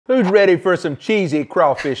Who's ready for some cheesy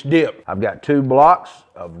crawfish dip? I've got 2 blocks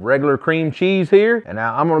of regular cream cheese here, and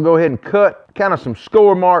now I'm gonna go ahead and cut kind of some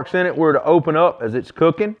score marks in it where to open up as it's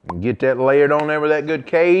cooking and get that layered on there with that good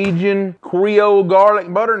Cajun Creole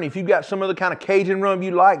garlic butter. And if you've got some other kind of Cajun rub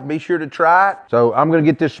you like, be sure to try it. So I'm gonna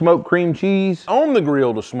get this smoked cream cheese on the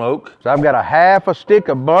grill to smoke. So I've got a half a stick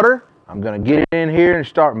of butter. I'm gonna get it in here and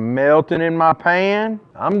start melting in my pan.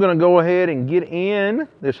 I'm gonna go ahead and get in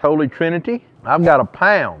this Holy Trinity. I've got a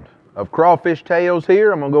pound of crawfish tails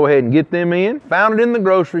here. I'm gonna go ahead and get them in. Found it in the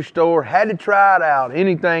grocery store, had to try it out,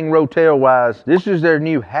 anything rotel wise. This is their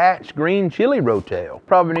new Hatch green chili rotel.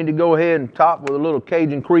 Probably need to go ahead and top with a little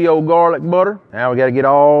Cajun Creole garlic butter. Now we gotta get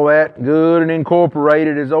all that good and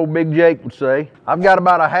incorporated, as old Big Jake would say. I've got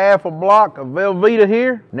about a half a block of Velveeta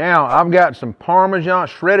here. Now I've got some Parmesan,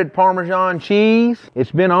 shredded Parmesan cheese.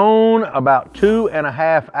 It's been on about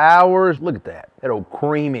 2.5 hours. Look at that. That old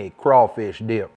creamy crawfish dip.